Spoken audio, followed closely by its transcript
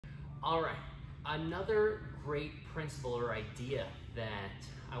All right, another great principle or idea that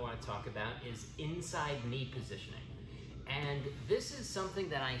I want to talk about is inside knee positioning. And this is something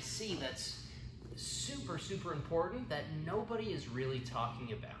that I see that's super, super important that nobody is really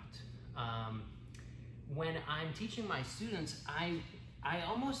talking about. When I'm teaching my students, I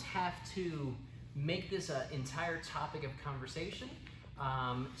almost have to make this an entire topic of conversation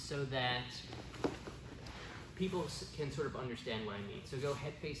so that people can sort of understand what I mean. So go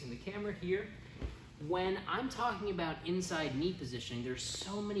head facing the camera here. When I'm talking about inside knee positioning, there's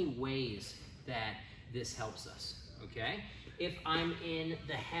so many ways that this helps us, okay? If I'm in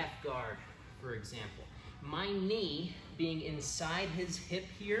the half guard, for example, my knee being inside his hip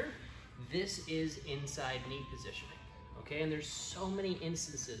here, this is inside knee positioning, okay? And there's so many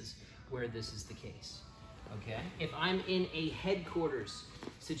instances where this is the case, okay? If I'm in a headquarters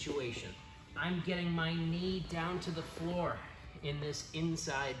situation, I'm getting my knee down to the floor in this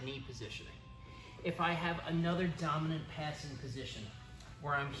inside knee positioning. If I have another dominant passing position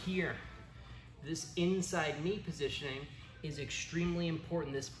where I'm here, this inside knee positioning is extremely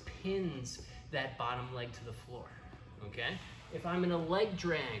important. This pins that bottom leg to the floor, okay? If I'm in a leg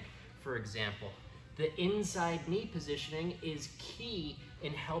drag, for example, the inside knee positioning is key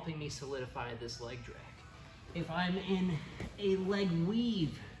in helping me solidify this leg drag. If I'm in a leg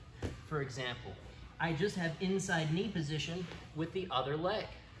weave, for example, I just have inside knee position with the other leg,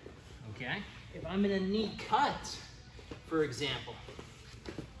 okay? If I'm in a knee cut, for example,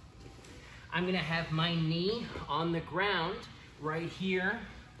 I'm gonna have my knee on the ground right here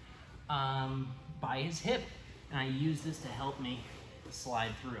by his hip, and I use this to help me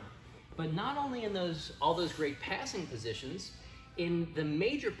slide through. But not only in all those great passing positions, in the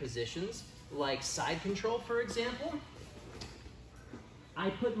major positions, like side control, for example, I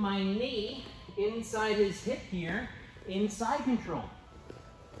put my knee inside his hip here in side control.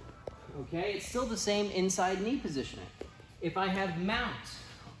 Okay, it's still the same inside knee positioning. If I have mount,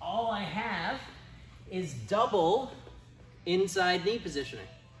 all I have is double inside knee positioning.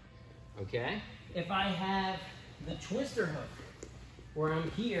 Okay, if I have the twister hook, where I'm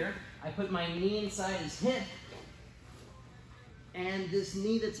here, I put my knee inside his hip, and this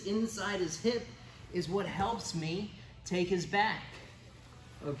knee that's inside his hip is what helps me take his back.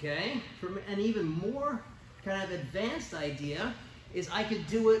 Okay, from an even more kind of advanced idea is I could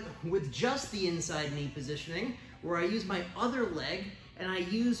do it with just the inside knee positioning, where I use my other leg and I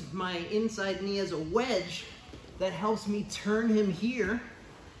use my inside knee as a wedge that helps me turn him here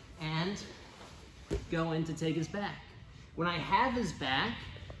and go in to take his back. When I have his back,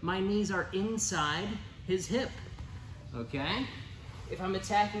 my knees are inside his hip, okay? If I'm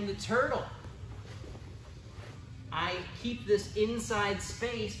attacking the turtle, I keep this inside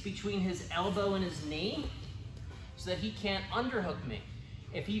space between his elbow and his knee so that he can't underhook me.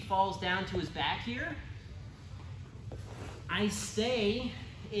 If he falls down to his back here, I stay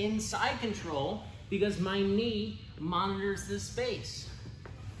in side control because my knee monitors this space.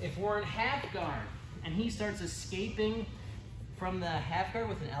 If we're in half guard and he starts escaping from the half guard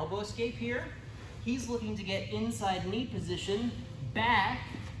with an elbow escape here, he's looking to get inside knee position back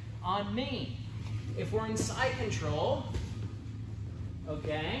on me. If we're in side control,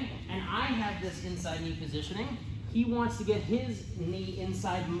 okay, and I have this inside knee positioning, he wants to get his knee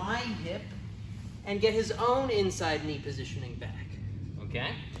inside my hip and get his own inside knee positioning back,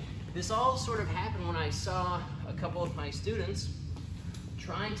 okay? This all sort of happened when I saw a couple of my students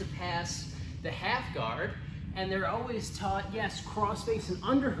trying to pass the half guard, and they're always taught, yes, crossface and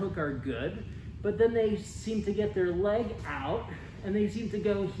underhook are good, but then they seem to get their leg out and they seem to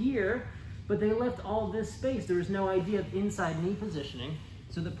go here, but they left all this space. There was no idea of inside knee positioning.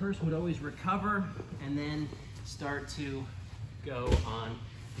 So the person would always recover and then start to go on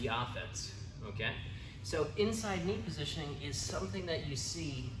the offense, okay? So inside knee positioning is something that you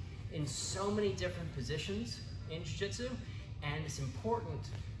see in so many different positions in jiu-jitsu, and it's important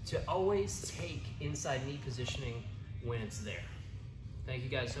to always take inside knee positioning when it's there. Thank you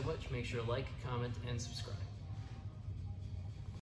guys so much. Make sure to like, comment, and subscribe.